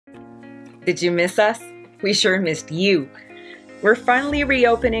Did you miss us? We sure missed you. We're finally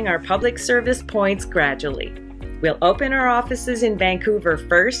reopening our public service points gradually. We'll open our offices in Vancouver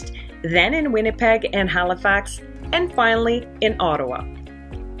first, then in Winnipeg and Halifax, and finally in Ottawa.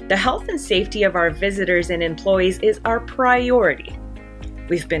 The health and safety of our visitors and employees is our priority.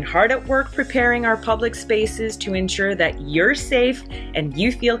 We've been hard at work preparing our public spaces to ensure that you're safe and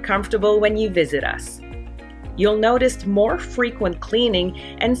you feel comfortable when you visit us. You'll notice more frequent cleaning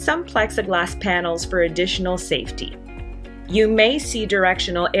and some plexiglass panels for additional safety. You may see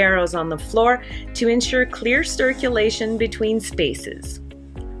directional arrows on the floor to ensure clear circulation between spaces.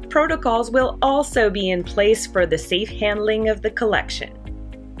 Protocols will also be in place for the safe handling of the collection.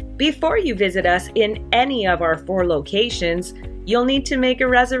 Before you visit us in any of our 4 locations, you'll need to make a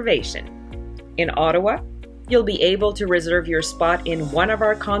reservation. In Ottawa, you'll be able to reserve your spot in one of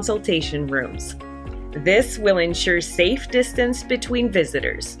our consultation rooms. This will ensure safe distance between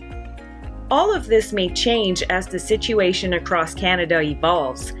visitors. All of this may change as the situation across Canada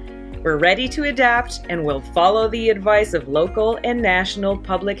evolves. We're ready to adapt and will follow the advice of local and national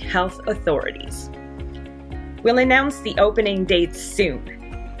public health authorities. We'll announce the opening dates soon.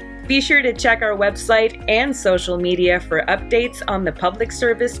 Be sure to check our website and social media for updates on the public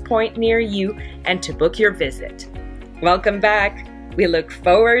service point near you and to book your visit. Welcome back. We look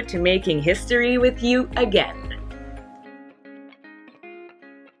forward to making history with you again.